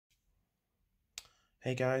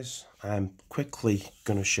Hey guys, I'm quickly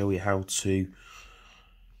going to show you how to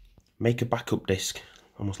make a backup disk,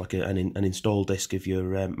 almost like an install disk of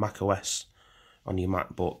your macOS on your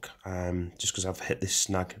MacBook, just because I've hit this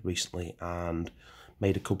snag recently and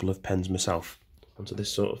made a couple of pens myself onto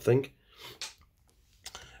this sort of thing.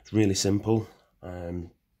 It's really simple.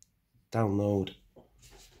 Download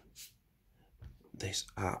this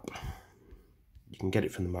app. You can get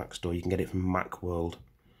it from the Mac Store, you can get it from Macworld.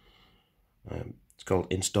 It's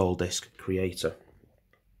called Install Disk Creator.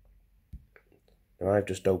 Now I've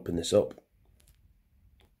just opened this up,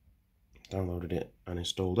 downloaded it and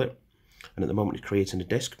installed it, and at the moment it's creating a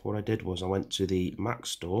disk. What I did was I went to the Mac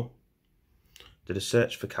Store, did a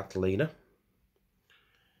search for Catalina,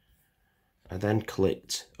 and then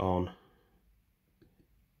clicked on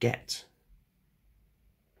Get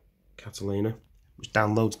Catalina, which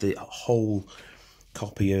downloads the whole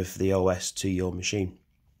copy of the OS to your machine.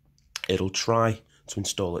 It'll try to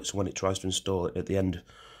install it, so when it tries to install it, at the end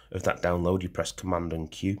of that download you press Command and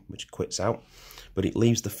Q, which quits out, but it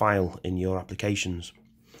leaves the file in your applications.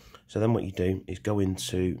 So then what you do is go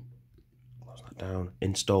into, close that down,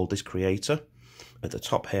 Install Disk Creator. At the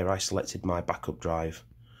top here I selected my backup drive,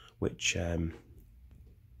 which has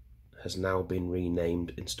now been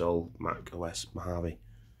renamed Install macOS Mojave.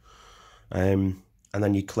 And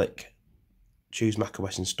then you click choose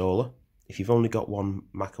macOS installer. If you've only got one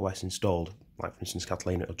macOS installed, like for instance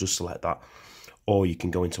Catalina, it'll just select that, or you can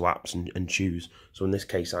go into apps and choose. So in this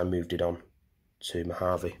case I moved it on to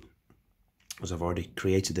Mojave, as I've already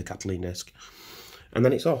created the Catalina disk, and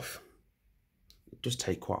then it's off. It does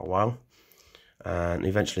take quite a while, and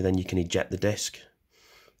eventually then you can eject the disk,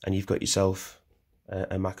 and you've got yourself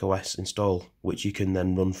a macOS install, which you can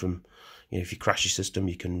then run from. You know, if you crash your system,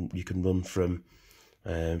 you can run from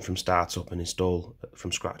startup and install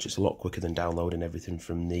from scratch. It's a lot quicker than downloading everything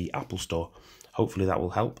from the Apple Store. Hopefully that will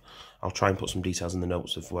help. I'll try and put some details in the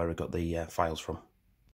notes of where I got the files from.